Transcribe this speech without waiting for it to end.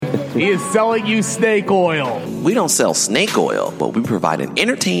He is selling you snake oil. We don't sell snake oil, but we provide an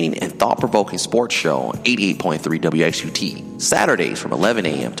entertaining and thought-provoking sports show on 88.3 WXUT, Saturdays from 11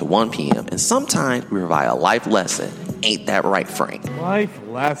 a.m. to 1 p.m., and sometimes we provide a life lesson. Ain't that right, Frank? Life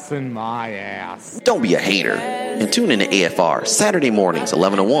lesson my ass. Don't be a hater. And tune in to AFR Saturday mornings,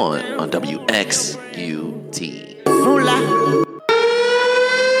 11 to 1 on WXUT. Hola.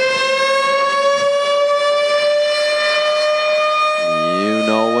 You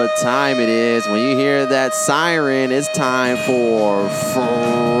know what time it is. When you hear that siren, it's time for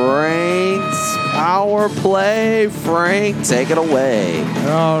Frank's Power Play. Frank, take it away.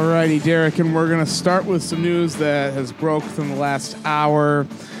 All righty, Derek, and we're going to start with some news that has broke from the last hour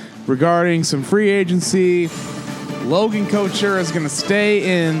regarding some free agency. Logan Couture is going to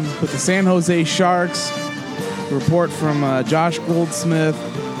stay in with the San Jose Sharks. A report from Josh Goldsmith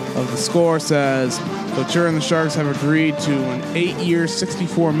of The Score says Couture and the Sharks have agreed to an 8-year,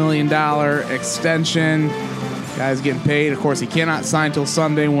 $64 million extension. Guy's getting paid. Of course, he cannot sign till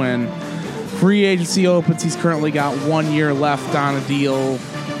Sunday when free agency opens. He's currently got 1 year left on his deal,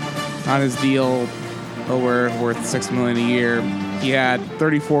 worth $6 million a year. He had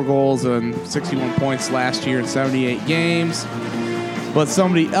 34 goals and 61 points last year in 78 games. But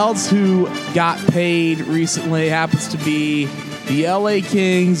somebody else who got paid recently happens to be the LA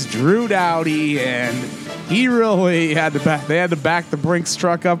Kings, Drew Doughty, and he really had to back the Brinks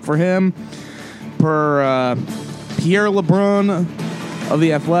truck up for him. Per Pierre LeBrun of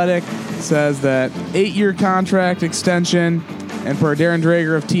The Athletic says that 8-year contract extension, and per Darren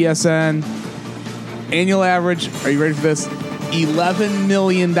Drager of TSN, annual average, are you ready for this? $11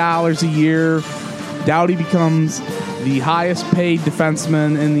 million a year. Doughty becomes the highest paid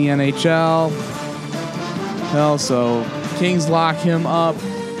defenseman in the NHL. Also, Kings lock him up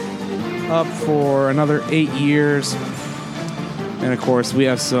for another 8 years. And of course, we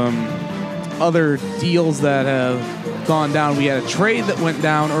have some other deals that have gone down. We had a trade that went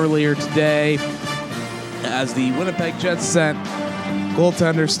down earlier today as the Winnipeg Jets sent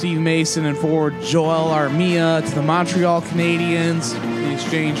goaltender Steve Mason and forward Joel Armia to the Montreal Canadiens in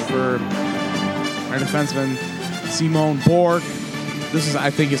exchange for our defenseman Simone Bourque. This I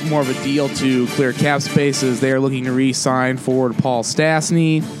think, is more of a deal to clear cap spaces. They are looking to re-sign forward Paul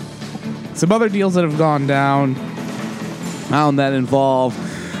Stastny. Some other deals that have gone down that involve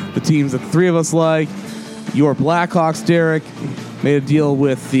the teams that the three of us like. Your Blackhawks, Derek, made a deal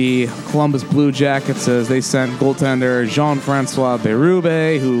with the Columbus Blue Jackets as they sent goaltender Jean-Francois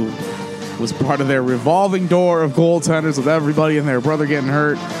Berube, who was part of their revolving door of goaltenders with everybody and their brother getting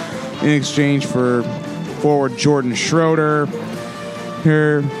hurt, in exchange for forward Jordan Schroeder.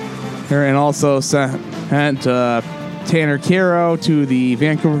 Here, and also sent Tanner Kero to the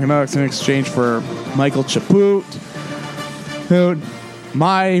Vancouver Canucks in exchange for Michael Chaput.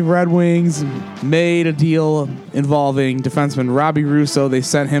 My Red Wings made a deal involving defenseman Robbie Russo. They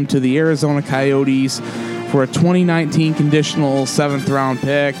sent him to the Arizona Coyotes for a 2019 conditional 7th-round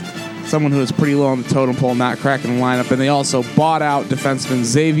pick, someone who is pretty low on the totem pole, not cracking the lineup. And they also bought out defenseman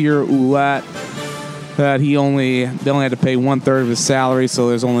Xavier Ouellet. That they only had to pay 1/3 of his salary, so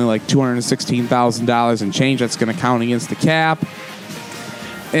there's only like $216,000 in change that's going to count against the cap.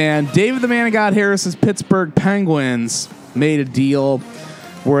 And David the Man of God Harris's Pittsburgh Penguins made a deal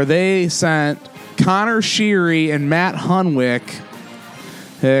where they sent Connor Sheary and Matt Hunwick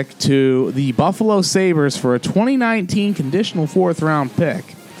to the Buffalo Sabres for a 2019 conditional 4th-round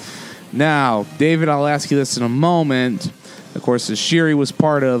pick. Now, David, I'll ask you this in a moment. Of course, Sheary was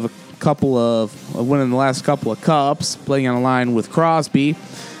part of winning the last couple of cups, playing on a line with Crosby.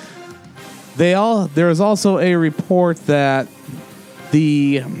 There is also a report that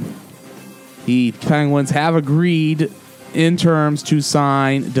the Penguins have agreed in terms to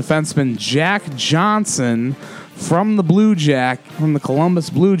sign defenseman Jack Johnson from the Columbus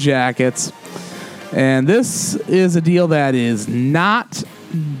Blue Jackets. And this is a deal that is not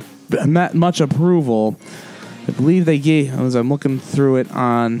met much approval. I believe they gave, as I'm looking through it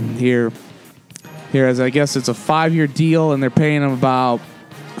on here, as I guess it's a 5-year deal, and they're paying him about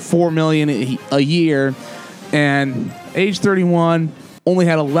 $4 million a year. And age 31, only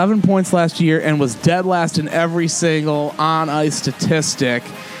had 11 points last year, and was dead last in every single on-ice statistic.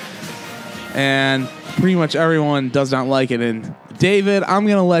 And pretty much everyone does not like it. And David, I'm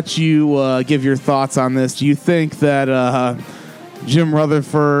going to let you give your thoughts on this. Do you think that Jim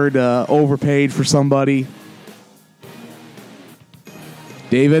Rutherford overpaid for somebody?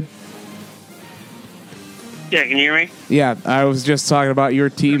 David? Yeah, can you hear me? Yeah, I was just talking about your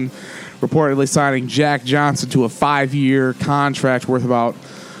team reportedly signing Jack Johnson to a 5-year contract worth about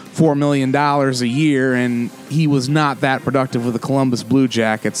 $4 million a year, and he was not that productive with the Columbus Blue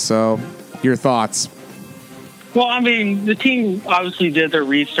Jackets. So, your thoughts? Well, I mean, the team obviously did their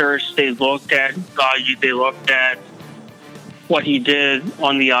research. They looked at value. They looked at what he did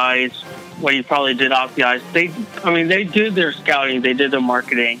on the ice, what he probably did off the ice. They did their scouting. They did their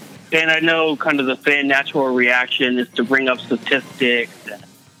marketing. And I know kind of the fan natural reaction is to bring up statistics and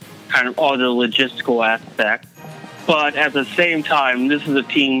kind of all the logistical aspects. But at the same time, this is a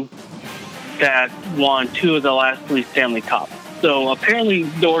team that won 2 of the last 3 Stanley Cups. So apparently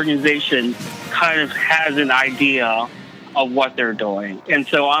the organization kind of has an idea of what they're doing. And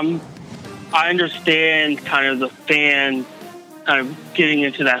so I understand kind of the fans kind of getting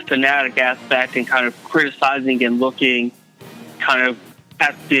into that fanatic aspect and kind of criticizing and looking kind of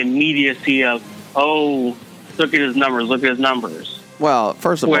at the immediacy of, oh, look at his numbers. Well,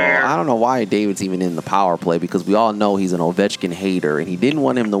 first of all, I don't know why David's even in the power play, because we all know he's an Ovechkin hater, and he didn't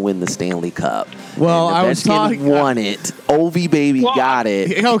want him to win the Stanley Cup. Well, and I was talking. Won it. Ovi baby got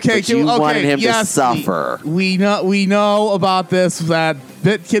it. Okay, but you wanted him to suffer. We know about this. That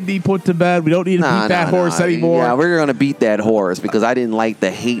bit can be put to bed. We don't need to beat that horse anymore. Yeah, we're gonna beat that horse because I didn't like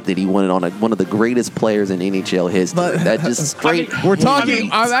the hate that he wanted on one of the greatest players in NHL history. But, that just straight.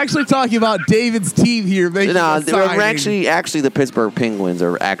 I'm actually talking about David's team here. Actually, the Pittsburgh Penguins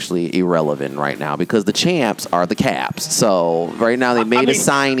are actually irrelevant right now because the champs are the Caps. So right now they made a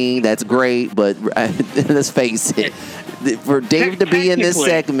signing that's great, but let's face it, for David to be in this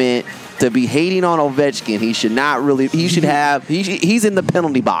segment, to be hating on Ovechkin, he should not really. He should have. He's in the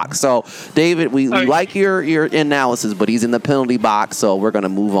penalty box. So David, we like your analysis, but he's in the penalty box. So we're gonna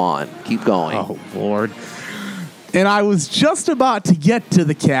move on. Keep going. Oh Lord! And I was just about to get to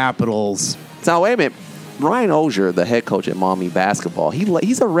the Capitals. So wait a minute. Ryan Ogier, the head coach at Maumee basketball,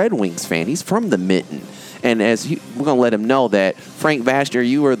 he's a Red Wings fan. He's from the Mitten. And we're going to let him know that, Frank Vashner,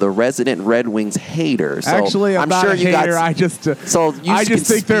 you are the resident Red Wings hater. So actually, I'm not sure a hater. I just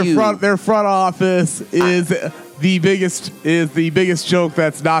think their front office is the biggest joke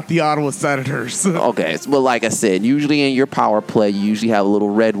that's not the Ottawa Senators. Okay. Well, like I said, usually in your power play, you usually have a little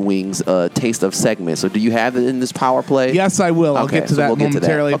Red Wings taste of segment. So do you have it in this power play? Yes, I will. I'll get to that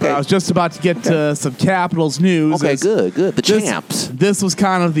momentarily. But I was just about to get to some Capitals news. Okay, good. The champs. This was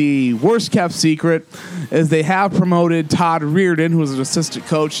kind of the worst kept secret, as they have promoted Todd Reardon, who was an assistant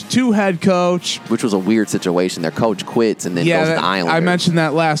coach, to head coach. Which was a weird situation. Their coach quits and then goes to the Islanders. I mentioned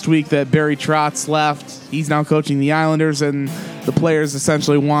that last week that Barry Trotz left. He's now coaching the Islanders, and the players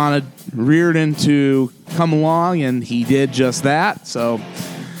essentially wanted Reardon to come along, and he did just that. So,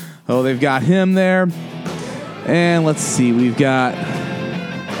 they've got him there. And let's see, we've got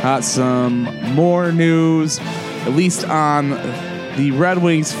some more news, at least on the Red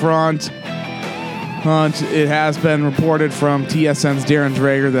Wings front. It has been reported from TSN's Darren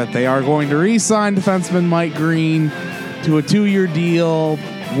Dreger that they are going to re-sign defenseman Mike Green to a 2-year deal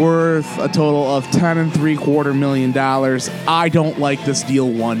worth a total of $10.75 million. I don't like this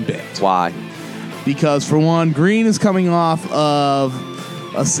deal one bit. Why? Because, for one, Green is coming off of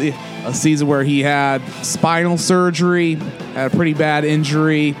a season where he had spinal surgery, had a pretty bad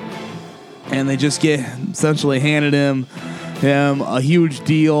injury, and they just essentially handed him a huge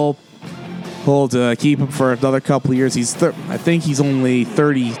deal. To keep him for another couple of years. I think he's only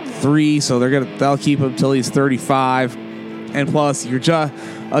 33, so they'll keep him till he's 35. And plus,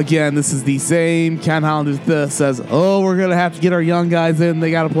 this is the same Ken Holland who says, we're gonna have to get our young guys in. They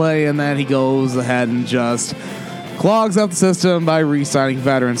gotta play, and then he goes ahead and just clogs up the system by re-signing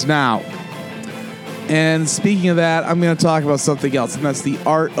veterans now. And speaking of that, I'm gonna talk about something else, and that's the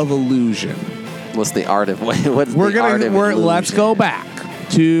art of illusion. What's the art of? Let's go back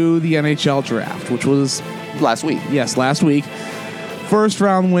to the NHL draft, which was last week. Yes, last week. First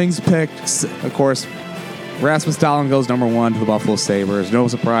round Wings picked, of course, Rasmus Dahlin goes number 1 to the Buffalo Sabres. No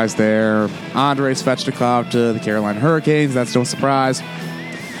surprise there. Andrei Svechnikov to the Carolina Hurricanes. That's no surprise.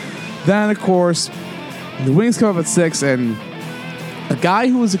 Then, of course, the Wings come up at 6, and a guy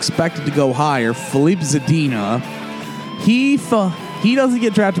who was expected to go higher, Philippe Zadina, he doesn't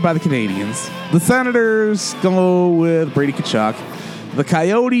get drafted by the Canadiens. The Senators go with Brady Tkachuk. The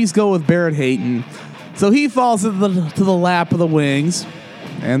Coyotes go with Barrett Hayton. So he falls to the lap of the Wings,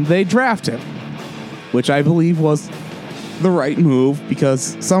 and they draft him, which I believe was the right move,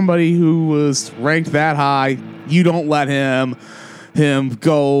 because somebody who was ranked that high, you don't let him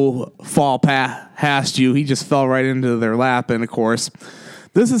go fall past you. He just fell right into their lap. And, of course,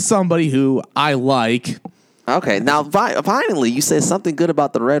 this is somebody who I like. Okay, now finally, you said something good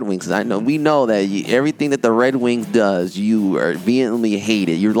about the Red Wings. We know that everything that the Red Wings does, you are vehemently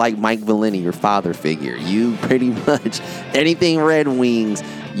hated. You're like Mike Valeni, your father figure. You pretty much anything Red Wings.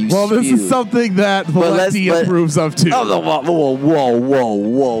 Well, this is something that Valenti approves of too. Oh,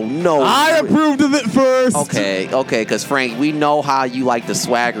 whoa! No, I approved of it first. Okay, because Frank, we know how you like the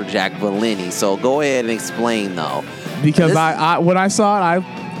swagger Jack Valeni. So go ahead and explain though. Because I when I saw it,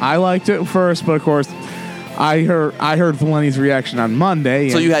 I liked it first, but of course, I heard Valenti's reaction on Monday.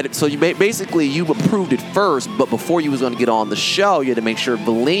 So you basically you approved it first, but before you was going to get on the show, you had to make sure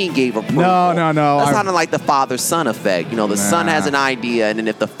Valenti gave approval. No. That's kind of like the father-son effect. The son has an idea, and then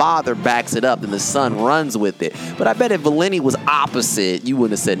if the father backs it up, then the son runs with it. But I bet if Valenti was opposite, you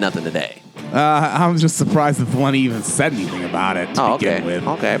wouldn't have said nothing today. I'm just surprised that Valenti even said anything about it to begin with.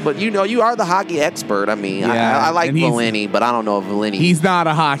 Okay, but you are the hockey expert. I mean, I like Valenti, but I don't know if Valenti. He's not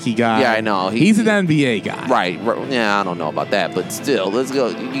a hockey guy. Yeah, I know. He's an NBA guy. Right. Yeah, I don't know about that, but still, let's go.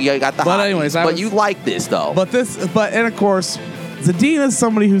 You got the hockey. Anyways, you like this though. And of course, Zadina's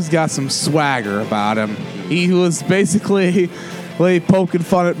somebody who's got some swagger about him. He was basically poking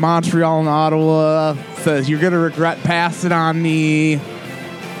fun at Montreal and Ottawa. Says you're gonna regret passing on me.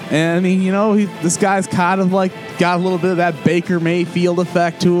 And I mean, this guy's kind of like got a little bit of that Baker Mayfield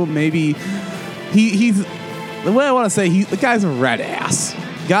effect to him. Maybe he's the way I want to say the guy's a red ass.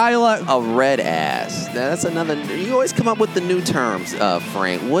 A red ass. That's another. You always come up with the new terms,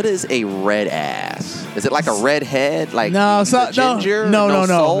 Frank. What is a red ass? Is it like a red head? Like ginger? No.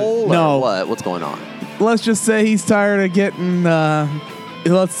 Soul? No. What? What's going on? Let's just say he's tired of getting.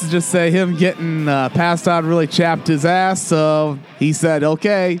 Let's just say him getting passed on really chapped his ass. So he said,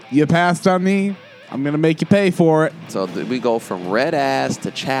 "Okay, you passed on me. I'm going to make you pay for it." So we go from red ass to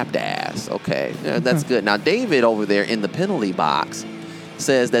chapped ass. Okay, that's good. Now, David over there in the penalty box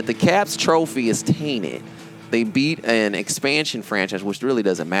says that the Caps trophy is tainted. They beat an expansion franchise, which really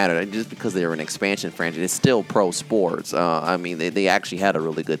doesn't matter. Just because they're an expansion franchise, it's still pro sports. I mean, they actually had a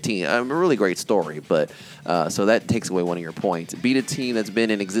really good team. A really great story, but so that takes away one of your points. Beat a team that's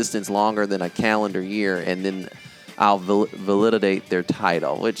been in existence longer than a calendar year, and then I'll validate their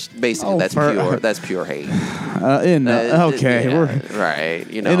title, which basically that's pure hate. Okay, right.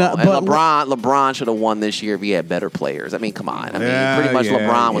 LeBron should have won this year if he had better players. I mean, come on. I mean, pretty much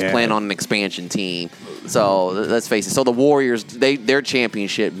LeBron was playing on an expansion team. So let's face it. So the Warriors, their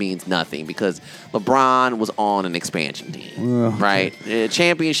championship means nothing because LeBron was on an expansion team, right? A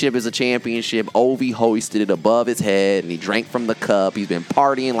championship is a championship. Ovi hoisted it above his head, and he drank from the cup. He's been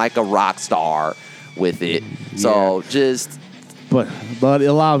partying like a rock star with it. So But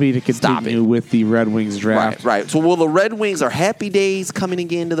allow me to continue with the Red Wings draft. Right. So will the Red Wings, are happy days coming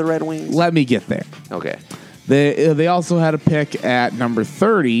again to the Red Wings? Let me get there. Okay. They also had a pick at number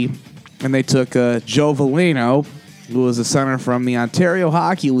 30, and they took Joe Veleno, who was a center from the Ontario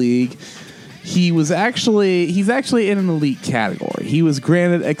Hockey League. He's actually in an elite category. He was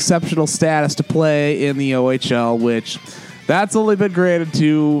granted exceptional status to play in the OHL, which that's only been granted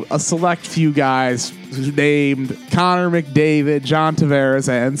to a select few guys named Connor McDavid, John Tavares,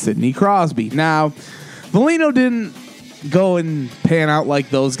 and Sidney Crosby. Now, Veleno didn't go and pan out like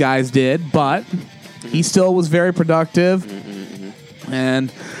those guys did, but he still was very productive.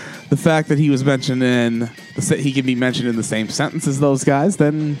 And the fact that he was mentioned he can be mentioned in the same sentence as those guys,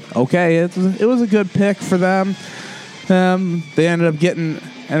 then okay, it was a good pick for them. They ended up getting,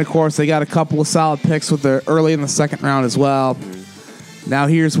 and of course they got a couple of solid picks with their early in the second round as well. Now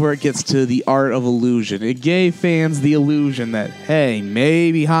here's where it gets to the art of illusion. It gave fans the illusion that, hey,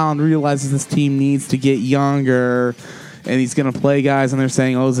 maybe Holland realizes this team needs to get younger, and he's going to play guys, and they're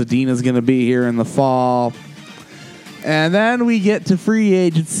saying, oh, Zadina's going to be here in the fall. And then we get to free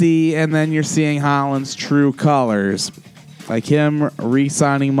agency, and then you're seeing Holland's true colors. Like him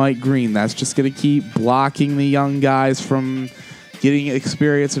re-signing Mike Green. That's just going to keep blocking the young guys from getting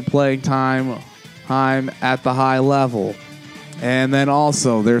experience and playing time at the high level. And then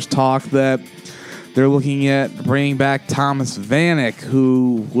also there's talk that they're looking at bringing back Thomas Vanek,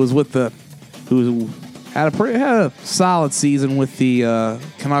 who had a solid season with the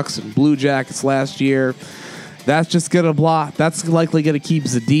Canucks and Blue Jackets last year. That's just gonna block. That's likely gonna keep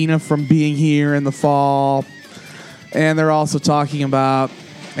Zadina from being here in the fall. And they're also talking about,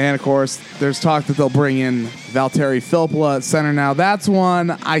 and of course, there's talk that they'll bring in Valtteri Filppula at center. Now that's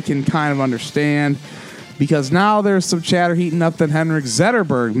one I can kind of understand, because now there's some chatter heating up that Henrik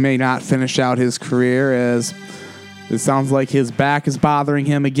Zetterberg may not finish out his career, as it sounds like his back is bothering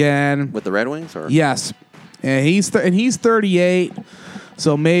him again. With the Red Wings? Or? Yes. And he's 38,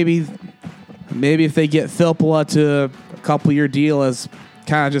 so maybe if they get Filppula to a couple-year deal as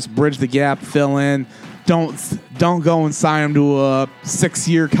kind of just bridge the gap, fill in. don't go and sign him to a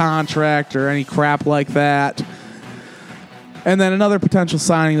 6-year contract or any crap like that. And then another potential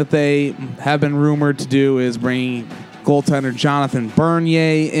signing that they have been rumored to do is bringing goaltender Jonathan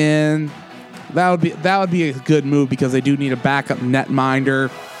Bernier in. That would be a good move because they do need a backup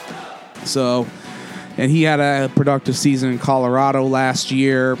netminder. So, and he had a productive season in Colorado last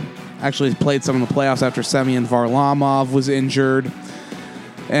year. Actually played some in the playoffs after Semyon Varlamov was injured.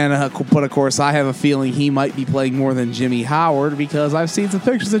 And but of course, I have a feeling he might be playing more than Jimmy Howard because I've seen some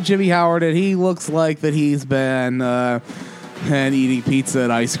pictures of Jimmy Howard and he looks like that he's been eating pizza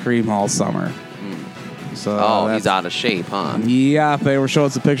and ice cream all summer. So he's out of shape, huh? Yeah, they were showing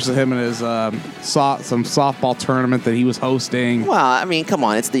some pictures of him in his some softball tournament that he was hosting. Well, I mean, come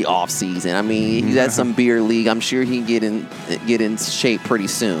on, it's the off season. I mean, he's at some beer league. I'm sure he can get in shape pretty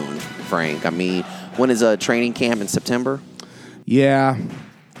soon, Frank. I mean, when is a training camp in September? Yeah.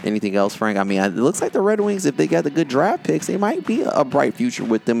 Anything else, Frank? I mean, it looks like the Red Wings, if they got the good draft picks, they might be a bright future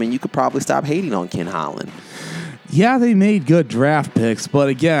with them, and you could probably stop hating on Ken Holland. Yeah, they made good draft picks, but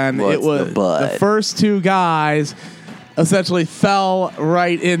again, it was the first two guys essentially fell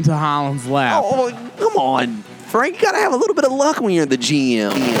right into Holland's lap. Oh, come on. Frank, you got to have a little bit of luck when you're the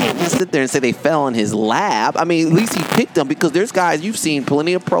GM. You can't sit there and say they fell in his lap. I mean, at least he picked them because there's guys, you've seen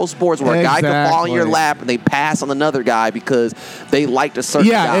plenty of pro sports where a guy can fall in your lap and they pass on another guy because they liked a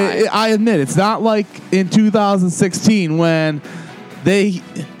certain guy. Yeah, I admit, it's not like in 2016 when they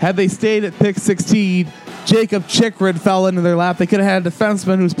stayed at pick 16, Jacob Chikrin fell into their lap. They could have had a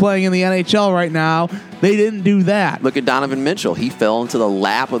defenseman who's playing in the NHL right now. They didn't do that. Look at Donovan Mitchell. He fell into the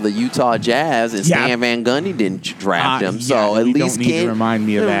lap of the Utah Jazz, and Stan Van Gundy didn't draft him. So at least don't need to remind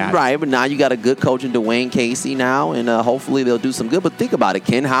me of that. Right, but now you got a good coach in Dwayne Casey now, and hopefully they'll do some good. But think about it.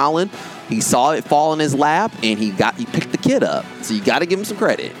 Ken Holland, he saw it fall in his lap, and he picked the kid up. So you got to give him some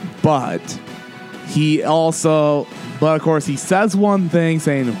credit. But of course, he says one thing,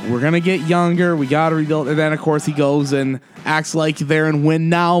 saying, we're going to get younger, we got to rebuild. And then, of course, he goes and acts like they're in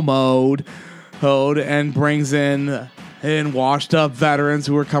win-now mode and brings in washed-up veterans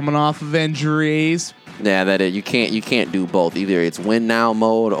who are coming off of injuries. Yeah, you can't do both. Either it's win-now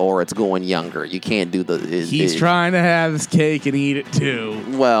mode or it's going younger. You can't do He's trying to have his cake and eat it, too.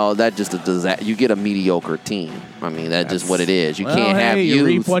 Well, that just does that. You get a mediocre team. I mean, that's just what it is. You can't have youth. You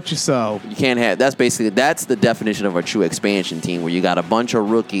reap what you sow. You can't have. That's the definition of a true expansion team, where you got a bunch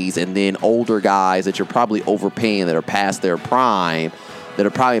of rookies and then older guys that you're probably overpaying that are past their prime, that are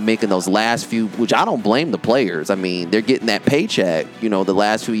probably making those last few. Which I don't blame the players. I mean, they're getting that paycheck, the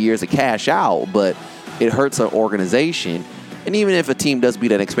last few years of cash out, but it hurts an organization. And even if a team does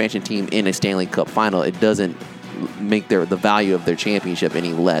beat an expansion team in a Stanley Cup final, it doesn't make the value of their championship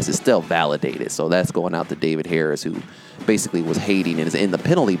any less. It's still validated. So that's going out to David Harris, who basically was hating and is in the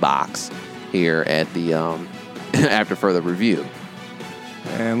penalty box here at the after further review.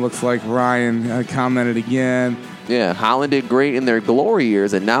 And looks like Ryan commented again. Yeah, Holland did great in their glory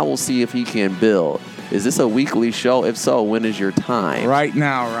years, and now we'll see if he can build. Is this a weekly show? If so, when is your time? Right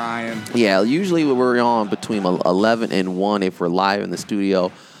now, Ryan. Yeah, usually we're on between 11 and 1 if we're live in the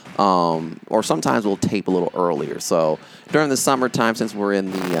studio. Or sometimes we'll tape a little earlier. So during the summertime, since we're in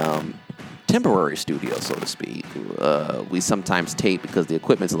the temporary studio, so to speak, we sometimes tape because the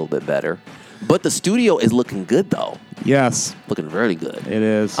equipment's a little bit better. But the studio is looking good, though. Yes. Looking really good. It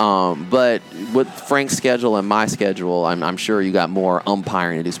is. But with Frank's schedule and my schedule, I'm sure you got more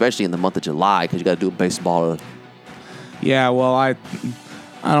umpiring to do, especially in the month of July, because you got to do baseball. Yeah, well, I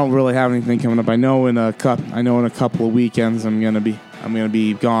don't really have anything coming up. I know in a couple of weekends I'm gonna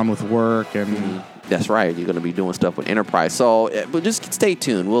be gone with work and. That's right. You're going to be doing stuff with Enterprise. So, but just stay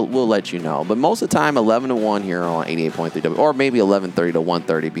tuned. We'll let you know. But most of the time, 11 to 1 here on 88.3 W, or maybe 11:30 to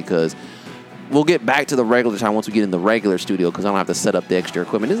 1:30, because we'll get back to the regular time once we get in the regular studio, because I don't have to set up the extra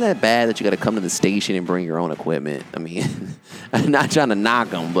equipment. Isn't that bad that you got to come to the station and bring your own equipment? I mean, I'm not trying to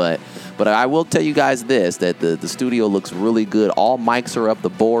knock them, but I will tell you guys this, that the studio looks really good. All mics are up, the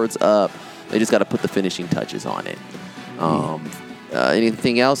board's up. They just got to put the finishing touches on it.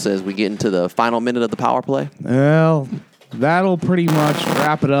 Anything else as we get into the final minute of the power play? Well, that'll pretty much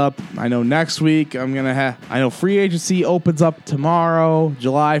wrap it up. I know next week I know free agency opens up tomorrow,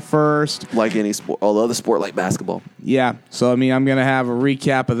 July 1st. Like any sport, all other sport like basketball. Yeah, so I'm going to have a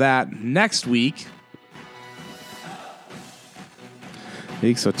recap of that next week.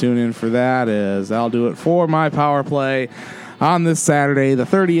 So tune in for that, as I'll do it for my power play on this Saturday, the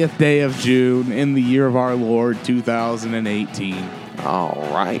 30th day of June, in the year of our Lord, 2018. All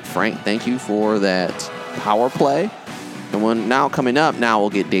right, Frank, thank you for that power play. And coming up,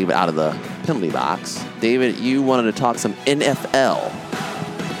 we'll get David out of the penalty box. David, you wanted to talk some NFL.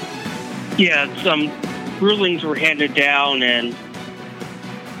 Yeah, rulings were handed down in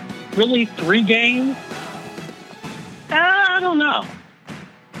really 3 games. I don't know.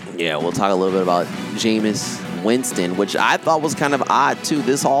 Yeah, we'll talk a little bit about Jameis Winston, which I thought was kind of odd, too.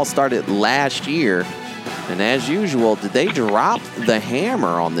 This all started last year. And as usual, did they drop the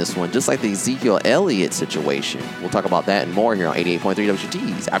hammer on this one, just like the Ezekiel Elliott situation? We'll talk about that and more here on 88.3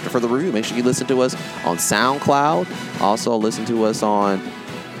 WXUT's. After further review, make sure you listen to us on SoundCloud. Also, listen to us on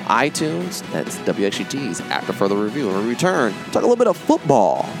iTunes. That's WXUT's After Further Review. And when we return, talk a little bit of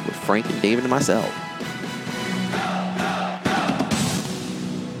football with Frank and David and myself.